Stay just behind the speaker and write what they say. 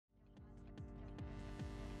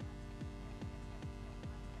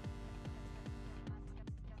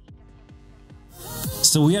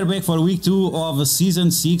So we are back for week 2 of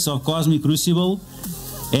season 6 of Cosmic Crucible,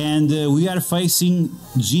 and we are facing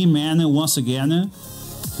Gman once again.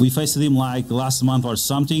 We faced him like last month or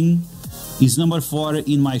something. He's number 4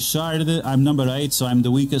 in my shard, I'm number 8, so I'm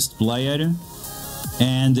the weakest player.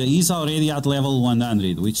 And he's already at level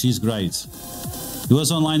 100, which is great. He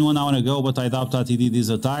was online 1 hour ago, but I doubt that he did his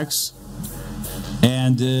attacks.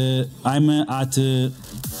 And I'm at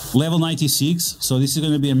level 96, so this is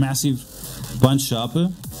going to be a massive punch up.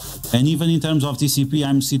 And even in terms of TCP,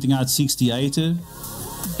 I'm sitting at 68,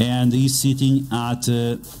 and he's sitting at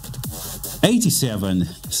 87.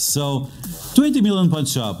 So 20 million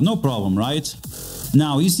punch up, no problem, right?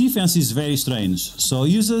 Now his defense is very strange. So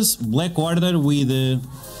he uses Black Order with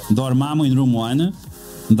Dormammu in room 1,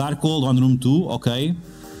 Darkhold on room 2, okay.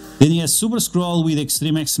 Then he has Super Scroll with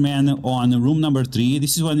Extreme X-Men on room number 3.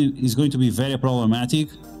 This is when it's going to be very problematic.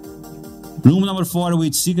 Room number 4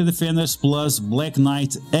 with Secret Defenders plus Black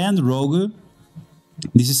Knight and Rogue.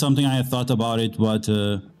 This is something I had thought about it, but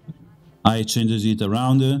I changed it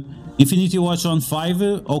around. Infinity Watch on 5,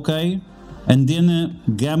 okay. And then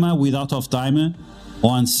Gamma with Out of Time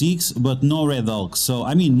on 6, but no Red Hulk. So,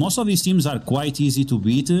 I mean, most of these teams are quite easy to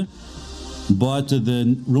beat, but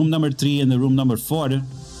the room number 3 and the room number 4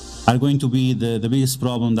 are going to be the biggest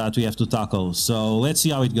problem that we have to tackle. So, let's see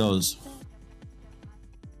how it goes.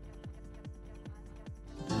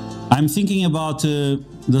 I'm thinking about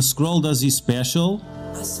the Scroll does his special,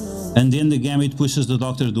 and then the Gambit pushes the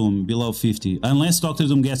Doctor Doom below 50. Unless Doctor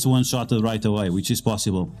Doom gets one-shotted right away, which is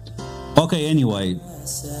possible. Okay, anyway,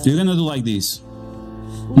 you're gonna do like this.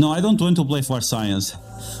 No, I don't want to play for science.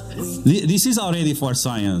 This is already for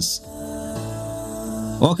science.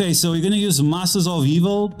 Okay, so we're gonna use Masses of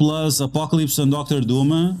Evil plus Apocalypse and Doctor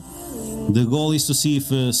Doom. The goal is to see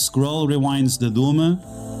if Scroll rewinds the Doom,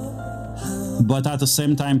 but at the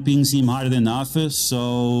same time pings him hard enough,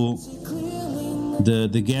 so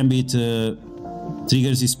the Gambit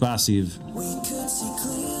triggers his passive.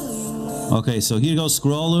 Okay, so here goes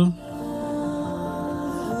Scroll.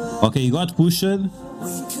 Okay, he got pushed.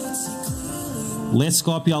 Let's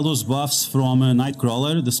copy all those buffs from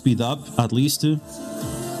Nightcrawler, the speed up at least.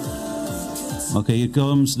 Okay, here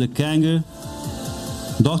comes the Kang.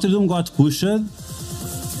 Doctor Doom got pushed.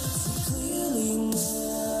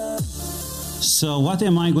 So what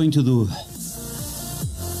am I going to do?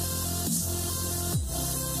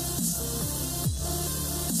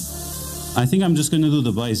 I think I'm just going to do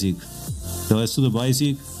the basic. So let's do the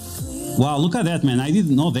basic. Wow, look at that, man. I did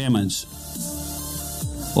no damage.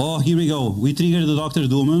 Oh, here we go. We triggered the Doctor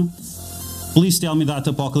Doom. Please tell me that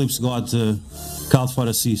Apocalypse got called for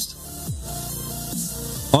assist.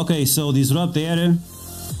 Okay, so disrupt there.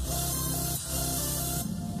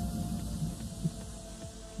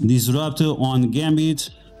 Disrupt on Gambit.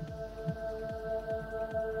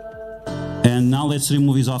 And now let's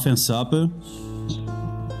remove his offense up. Okay,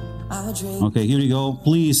 here we go.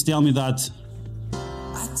 Please tell me that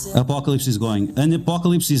Apocalypse is going. And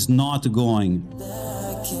Apocalypse is not going.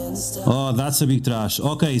 Oh, that's a big trash.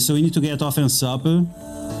 Okay, so we need to get offense up.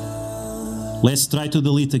 Let's try to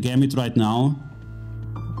delete the Gambit right now.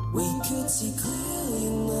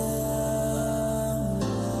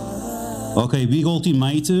 Okay, big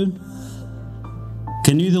ultimate.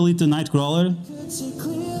 Can you delete the Nightcrawler?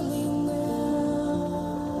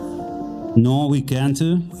 No, we can't.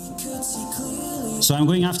 So I'm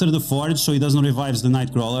going after the Forge so he doesn't revive the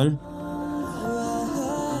Nightcrawler.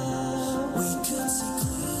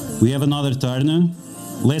 We have another turn.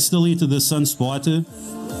 Let's delete the Sunspot.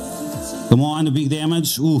 Come on, big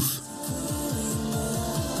damage. Oof.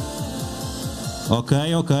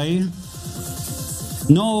 Okay, okay.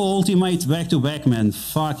 No ultimate back to back, man.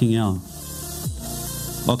 Fucking hell.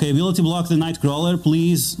 Okay, ability block the Nightcrawler,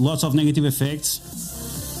 please. Lots of negative effects.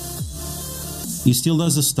 He still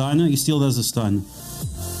does the stun. He still does the stun.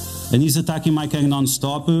 And he's attacking my Kang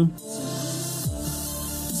non-stop.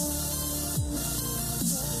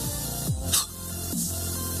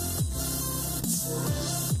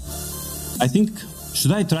 I think,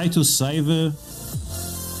 should I try to save?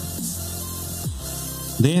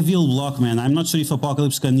 They have heal block, man. I'm not sure if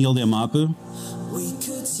Apocalypse can heal them up.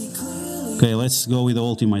 Okay, let's go with the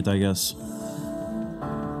ultimate, I guess.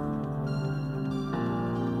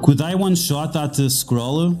 Could I one-shot at the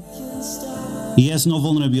Scroll? He has no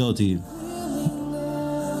vulnerability.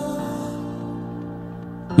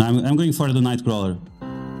 No, I'm going for the Nightcrawler.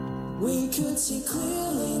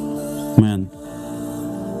 Man.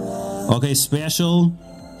 Okay, special.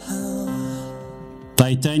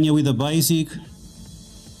 Titania with a basic.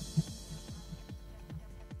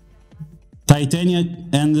 Titania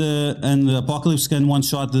and Apocalypse can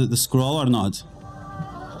one-shot the Scroll or not?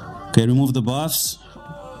 Okay, remove the buffs.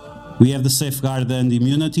 We have the safeguard and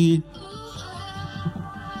immunity.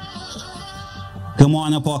 Come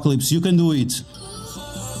on, Apocalypse, you can do it.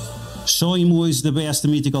 Show him who is the best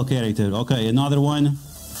mythical character. Okay, another one.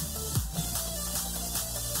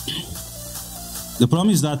 The problem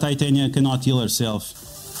is that Titania cannot heal herself.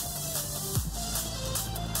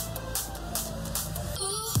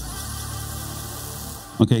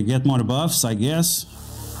 Okay, get more buffs, I guess.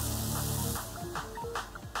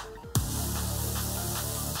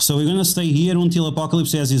 So we're gonna stay here until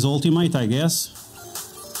Apocalypse has his ultimate, I guess.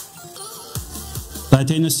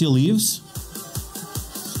 Titania still lives.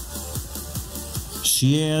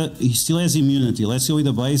 He still has immunity. Let's go with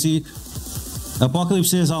the basic.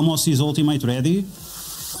 Apocalypse has almost his ultimate ready.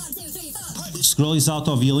 Scroll is out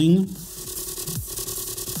of healing.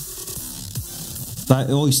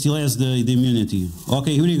 Oh, he still has the immunity.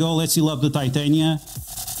 Okay, here we go. Let's heal up the Titania.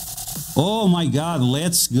 Oh my god,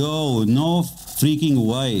 let's go. No freaking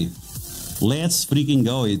way. Let's freaking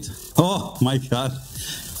go it. Oh my god.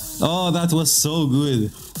 Oh, that was so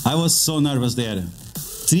good. I was so nervous there.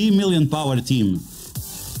 3 million power team.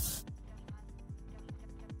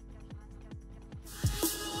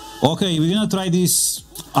 Okay, we're gonna try this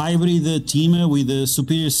hybrid team with the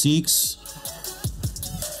Superior 6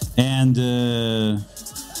 and a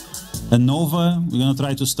Nova. We're gonna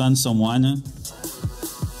try to stun someone.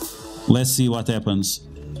 Let's see what happens.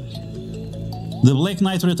 The Black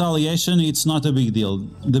Knight retaliation, it's not a big deal.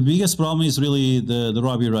 The biggest problem is really the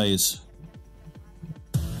Robbie Rays.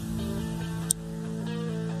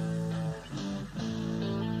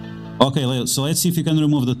 Okay, so let's see if we can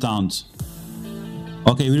remove the taunt.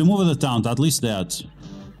 Okay, we removed the taunt, at least that.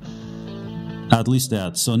 At least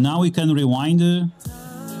that. So now we can rewind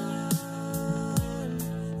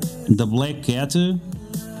the Black Cat.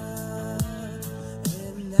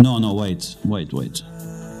 No, wait.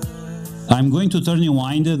 I'm going to turn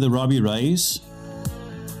rewind the Robbie Rays.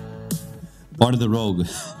 Or the Rogue.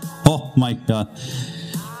 Oh my god.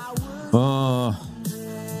 Oh.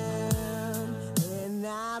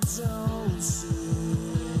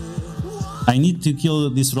 I need to kill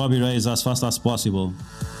this Robbie Rays as fast as possible.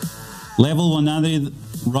 Level 100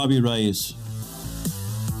 Robbie Rays.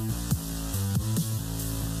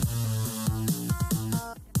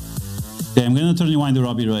 Okay, I'm gonna turn rewind the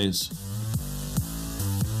Robbie Rays.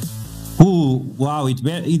 Ooh, wow, it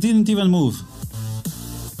didn't even move.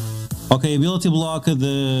 Okay, ability block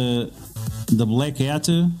the Black Cat.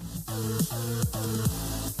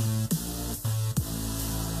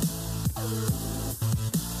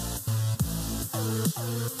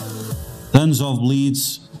 Tons of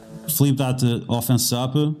bleeds. Flip that offense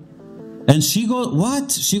up. And she goes...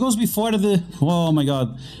 What? She goes before the... Oh my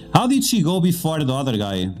god. How did she go before the other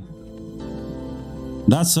guy?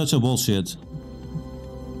 That's such a bullshit.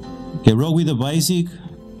 Okay, Rogue with the basic.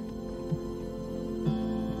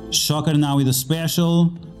 Shocker now with a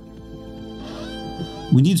special.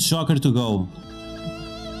 We need Shocker to go.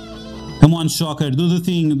 Come on, Shocker. Do the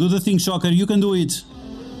thing. Do the thing, Shocker. You can do it.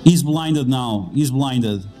 He's blinded now. He's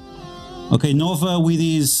blinded. Okay, Nova with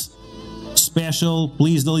his special.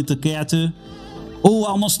 Please delete the cat. Oh,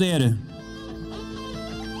 almost there.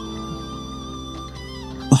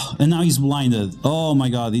 Oh, and now he's blinded. Oh my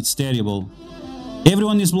god, it's terrible.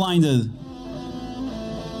 Everyone is blinded.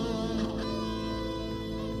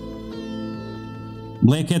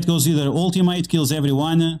 Black Cat goes either ultimate, kills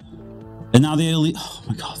everyone. And now they... Oh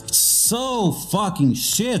my god, it's so fucking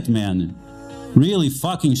shit, man. Really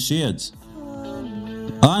fucking shit.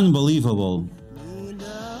 Unbelievable.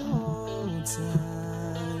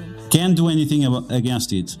 Can't do anything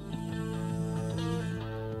against it.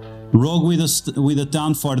 Rogue with a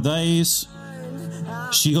taunt for days.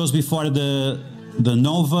 She goes before the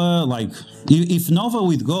Nova. Like, if Nova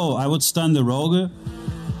would go, I would stun the Rogue.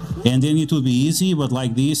 And then it would be easy, but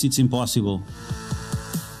like this, it's impossible.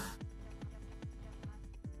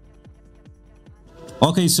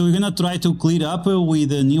 Okay, so we're gonna try to clear up with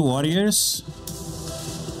the new warriors.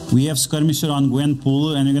 We have Skirmisher on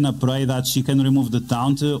Gwenpool, and we're gonna pray that she can remove the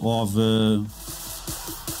taunt of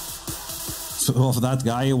that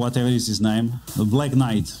guy, whatever is his name, the Black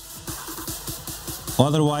Knight.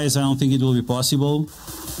 Otherwise, I don't think it will be possible.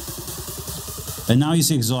 And now he's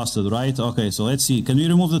exhausted, right? Okay, so let's see. Can we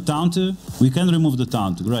remove the taunt? We can remove the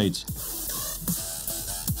taunt. Great.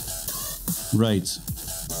 Right.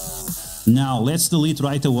 Now, let's delete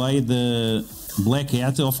right away the Black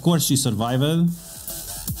Cat. Of course, she survived.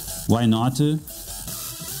 Why not?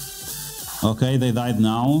 Okay, they died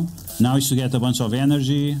now. Now we should get a bunch of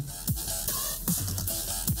energy.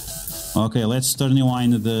 Okay, let's turn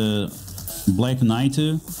rewind the Black Knight.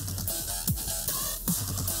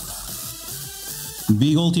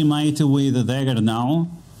 Big ultimate with the dagger now.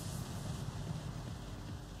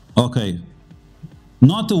 Okay.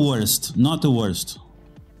 Not the worst, not the worst.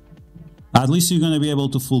 At least you're gonna be able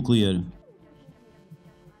to full clear.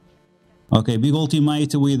 Okay, big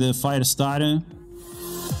ultimate with the fire starter.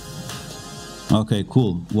 Okay,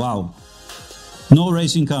 cool. Wow. No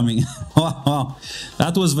racing coming. Wow,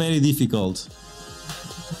 that was very difficult.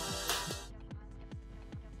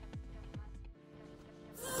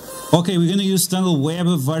 Okay, we're gonna use Tangle Web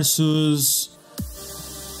versus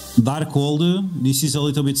Dark Hold. This is a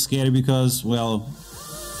little bit scary because, well,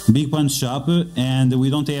 big punch up, and we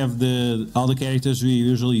don't have all the characters we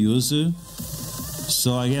usually use.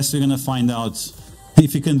 So I guess we're gonna find out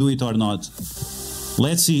if we can do it or not.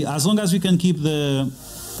 Let's see. As long as we can keep the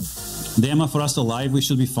Emma Frost alive, we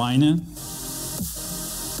should be fine.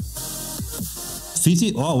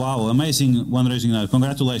 50. Oh wow, amazing one raising that.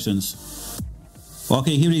 Congratulations.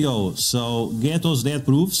 Okay, here we go. So get those death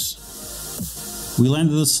proofs. We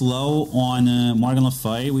landed the slow on Morgan Le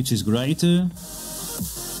Fay, which is great.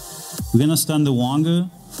 We're gonna stun the Wong,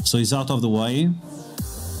 so he's out of the way.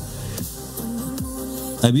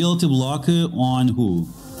 Ability block on who?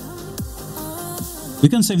 We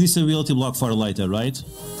can save this ability block for later, right?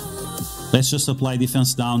 Let's just apply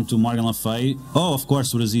defense down to Morgan Le Fay. Oh, of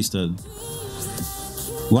course, resisted.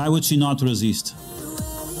 Why would she not resist?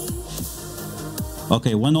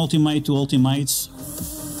 Okay, one ultimate, two ultimates,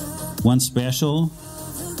 one special.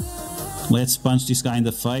 Let's punch this guy in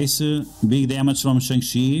the face. Big damage from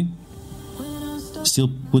Shang-Chi. Still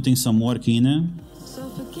putting some work in.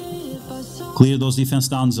 Clear those defense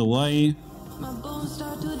downs away.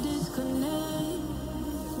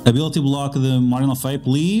 Ability block the Morgan Le Fay,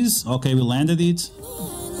 please. Okay, we landed it.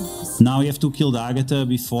 Now we have to kill the Agatha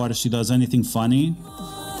before she does anything funny.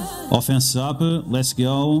 Offense up, let's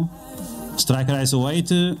go. Striker eyes await.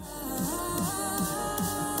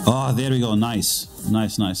 Oh, there we go, nice.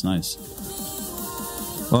 Nice, nice, nice.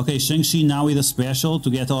 Okay, Shang-Chi now with a special to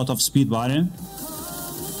get out of speed bar.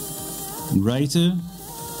 Great.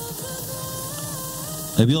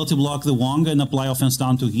 Ability block the Wong and apply offense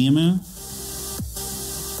down to him.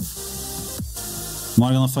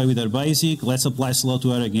 Morgan Le Fay with her basic. Let's apply slow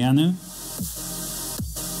to her again.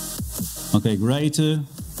 Okay, great.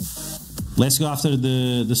 Let's go after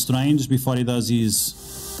the Strange before he does his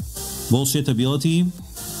bullshit ability.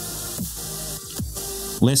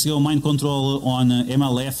 Let's go mind control on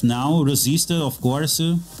MLF now. Resist, of course.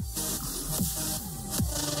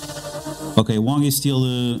 Okay, Wong is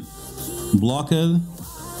still blocked.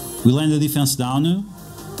 We land the defense down.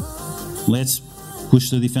 Let's push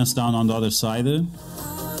the defense down on the other side.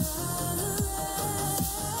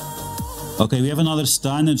 Okay, we have another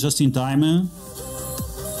stun just in time.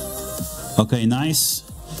 Okay, nice.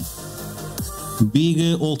 Big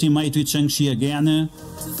ultimate with Shang-Chi again.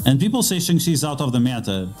 And people say Shang-Chi is out of the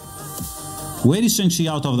meta. Where is Shang-Chi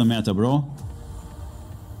out of the meta, bro?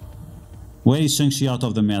 Where is Shang-Chi out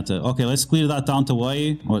of the meta? Okay, let's clear that taunt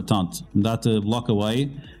away. Or taunt. That block away.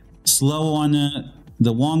 Slow on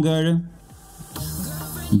the Wonger.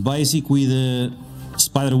 Basic with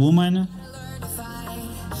Spider-Woman.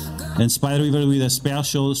 And Spider-Weaver with a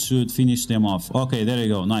special should finish them off. Okay, there you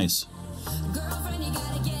go. Nice.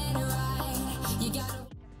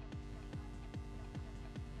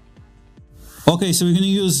 Okay, so we're gonna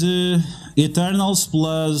use Eternals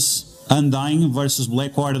plus Undying versus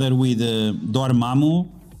Black Order with Dormammu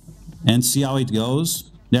and see how it goes.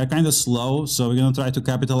 They're kind of slow, so we're gonna try to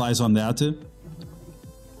capitalize on that.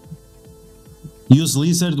 Use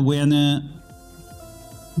Lizard when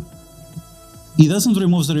he doesn't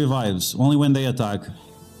remove the revives, only when they attack.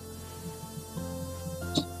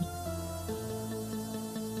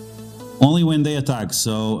 Only when they attack,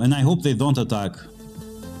 so, and I hope they don't attack.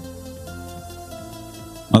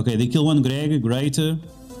 Okay, they kill one Greg, great.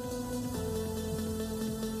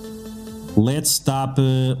 Let's stop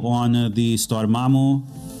on the Dormammu.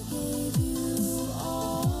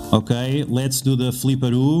 Okay, let's do the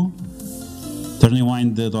Flipperoo. Turn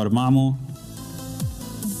rewind the Dormammu.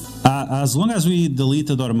 As long as we delete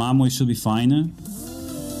the Dormammu, it should be fine.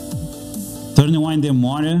 Turn rewind them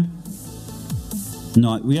more.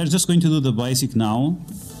 No, we are just going to do the basic now.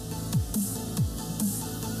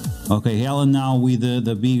 Okay, Helen now with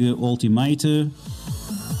the big ultimate.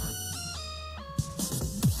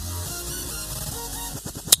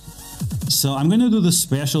 So I'm gonna do the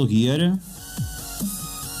special here.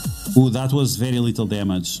 Ooh, that was very little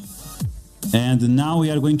damage. And now we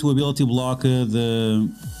are going to ability block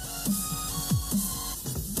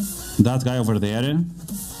that guy over there.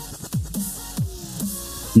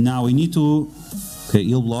 Now we need to... Okay,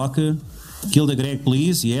 heal block. Kill the Greg,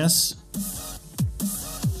 please. Yes.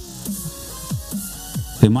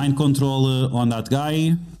 Okay, mind control on that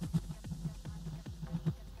guy.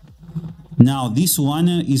 Now this one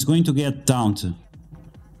is going to get taunted.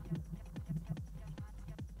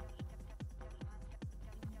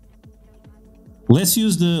 Let's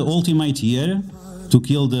use the ultimate here to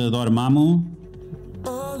kill the Dormammu.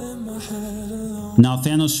 Now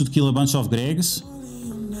Thanos should kill a bunch of Gregs.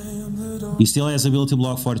 He still has ability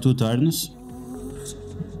block for 2 turns.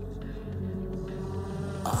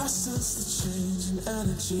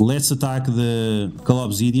 Let's attack the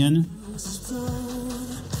Obsidian.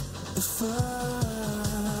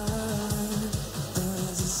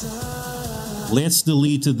 Let's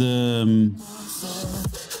delete the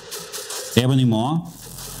Ebony Maw.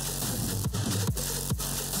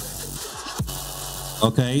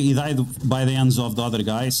 Okay, he died by the hands of the other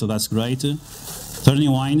guy, so that's great.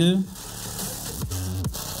 Turning Wind. And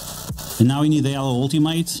now we need the Yellow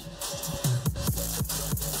Ultimate.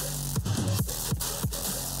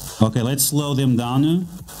 Okay, let's slow them down.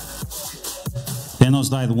 Thanos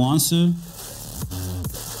died once.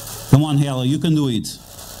 Come on, Hela, you can do it.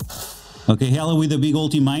 Okay, Hela with a big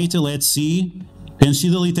ultimate, let's see. Can she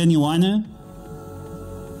delete anyone?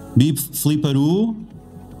 Beep Flipperoo.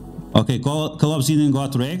 Okay, Obsidian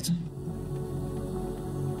got wrecked.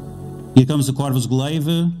 Here comes the Corvus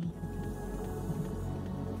Glaive.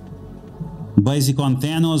 Basic on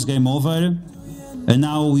Thanos, game over. And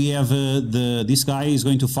now we have this guy is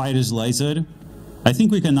going to fire his laser. I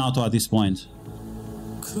think we can auto at this point.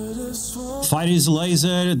 Fire his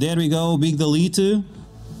laser, there we go, big delete.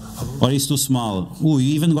 Or he's too small. Ooh,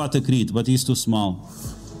 he even got a crit, but he's too small.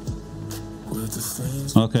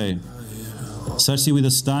 Okay. Cersei with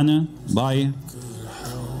a stun, bye.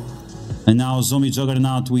 And now Zombie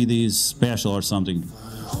Juggernaut with his special or something.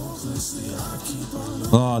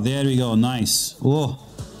 Oh, there we go, nice. Oh.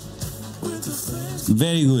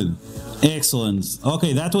 Very good. Excellent.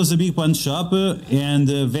 Okay, that was a big punch up and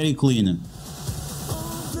very clean.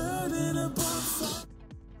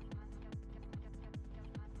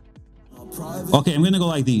 Okay, I'm gonna go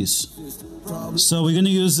like this. So we're gonna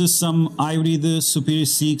use some hybrid Superior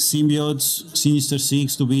 6 symbiotes, Sinister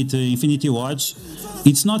 6 to beat Infinity Watch.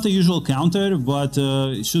 It's not a usual counter, but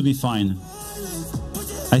it should be fine.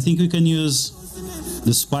 I think we can use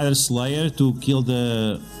the Spider Slayer to kill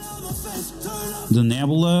the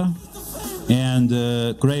Nebula and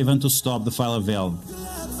Craven to stop the Fire Veil.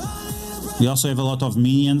 We also have a lot of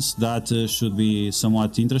minions that should be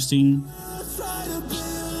somewhat interesting.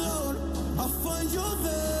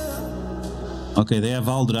 Okay, they have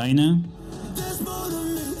Aldraine.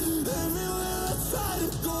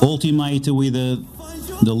 Ultimate with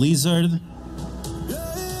the Lizard.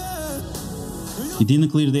 He didn't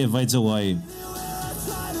clear the evades away.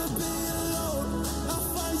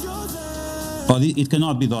 Oh, it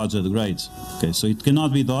cannot be dodged, great. Okay, so it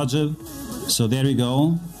cannot be dodged. So there we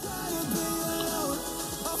go.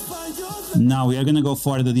 Now we are gonna go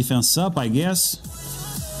for the defense up, I guess.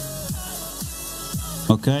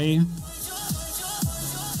 Okay.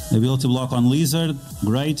 Ability block on Lizard,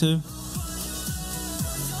 great.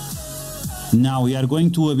 Now we are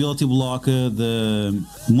going to ability block the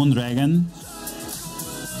Moondragon,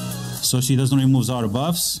 so she doesn't remove our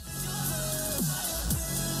buffs.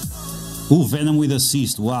 Ooh, Venom with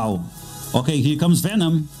assist, wow. Okay, here comes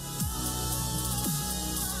Venom.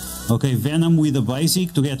 Okay, Venom with the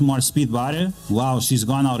basic to get more speed bar. Wow, she's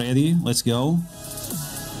gone already, let's go.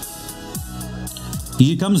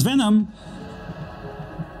 Here comes Venom.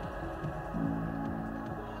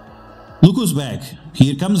 Look who's back.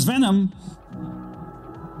 Here comes Venom.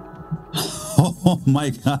 Oh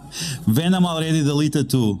my god. Venom already deleted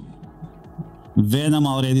too. Venom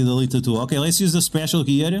already deleted too. Okay, let's use the special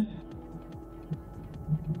here.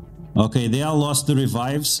 Okay, they all lost the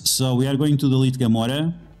revives, so we are going to delete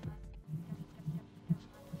Gamora.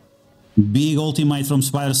 Big ultimate from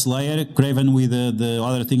Spider Slayer. Craven with the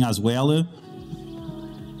other thing as well.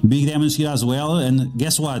 Big damage here as well. And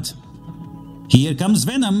guess what? Here comes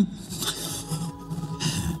Venom.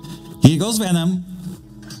 Here goes Venom.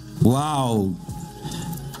 Wow.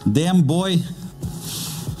 Damn boy.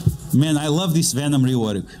 Man, I love this Venom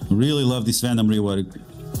rework. Really love this Venom rework.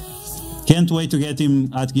 Can't wait to get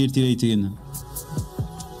him at Gear Tier 18.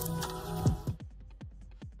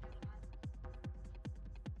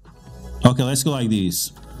 Okay, let's go like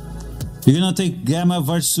this. We're gonna take Gamma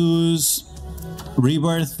versus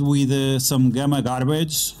Rebirth with some Gamma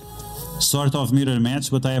garbage. Sort of mirror match,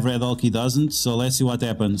 but I have Red Hulk, he doesn't, so let's see what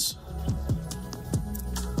happens.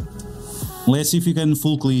 Let's see if we can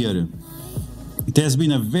full clear. It has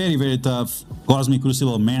been a very tough Cosmic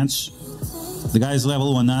Crucible match. The guy is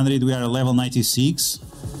level 100, we are level 96.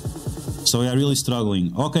 So we are really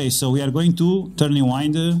struggling. Okay, so we are going to turn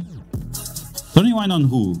rewind. Turn rewind on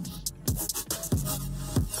who?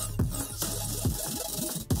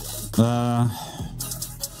 I'm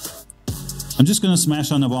just gonna smash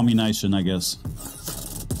on Abomination, I guess.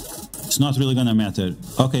 It's not really gonna matter.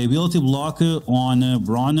 Okay, ability block on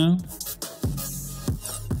Braun.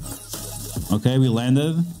 Okay, we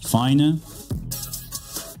landed. Fine.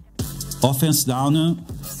 Offense down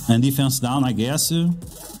and defense down, I guess.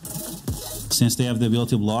 Since they have the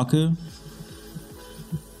ability block.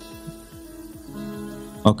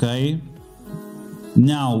 Okay.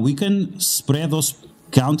 Now we can spread those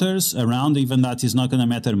counters around, even that is not gonna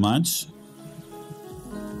matter much.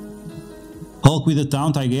 Hulk with the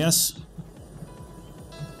taunt, I guess.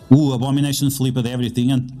 Ooh, Abomination flipped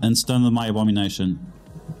everything and stunned my Abomination.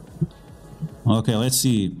 Okay, let's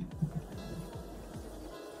see.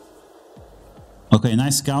 Okay,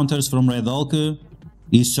 nice counters from Red Hulk.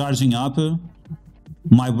 He's charging up.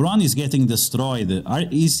 My Braun is getting destroyed.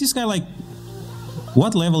 Is this guy like...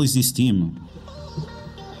 What level is this team?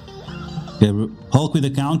 Okay, Hulk with the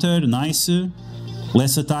counter, nice.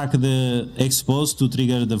 Let's attack the Exposed to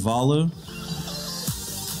trigger the Val.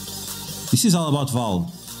 This is all about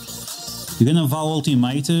Val. You're gonna Val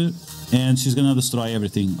ultimate and she's gonna destroy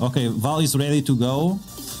everything. Okay, Val is ready to go.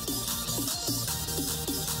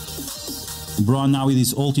 Braun now with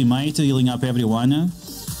his ultimate, healing up everyone.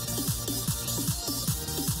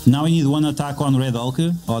 Now we need one attack on Red Hulk.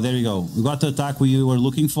 Oh, there we go. We got the attack we were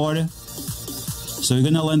looking for. So we're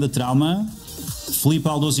gonna land the trauma, flip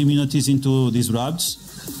all those immunities into disrupts,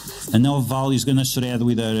 and now Val is gonna shred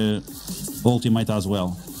with her ultimate as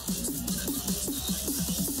well.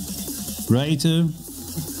 Great.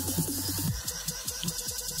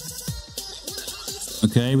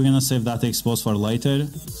 Okay, we're gonna save that expose for later.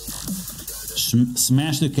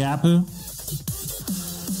 Smash the cap.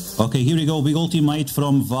 Okay, here we go. Big ultimate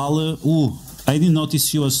from Val. Ooh, I didn't notice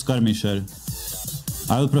she was skirmisher.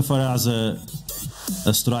 I would prefer as a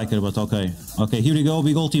striker, but okay. Okay, here we go.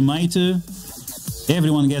 Big ultimate.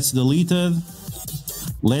 Everyone gets deleted.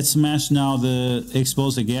 Let's smash now the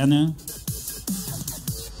expose again.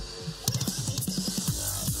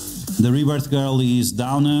 The Rebirth Girl is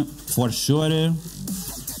down for sure.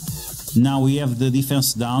 Now we have the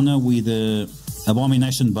defense down with the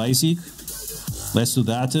Abomination basic. Let's do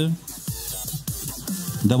that.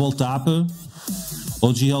 Double tap.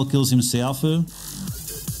 OGL kills himself.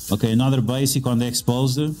 Okay, another basic on the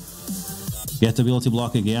exposed. Get ability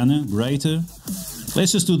block again. Great.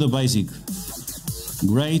 Let's just do the basic.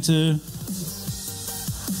 Great. And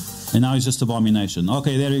now it's just Abomination.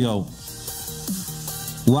 Okay, there we go.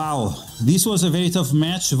 Wow, this was a very tough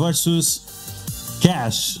match versus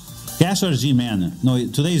Cash. Cash or Gman? No,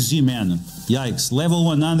 today is Gman. Yikes. Level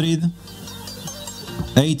 100.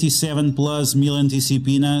 87 plus million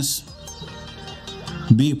TCPs.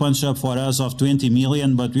 Big punch up for us of 20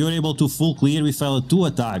 million, but we were able to full clear. We failed 2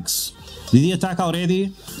 attacks. Did he attack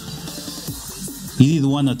already? He did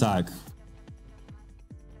 1 attack.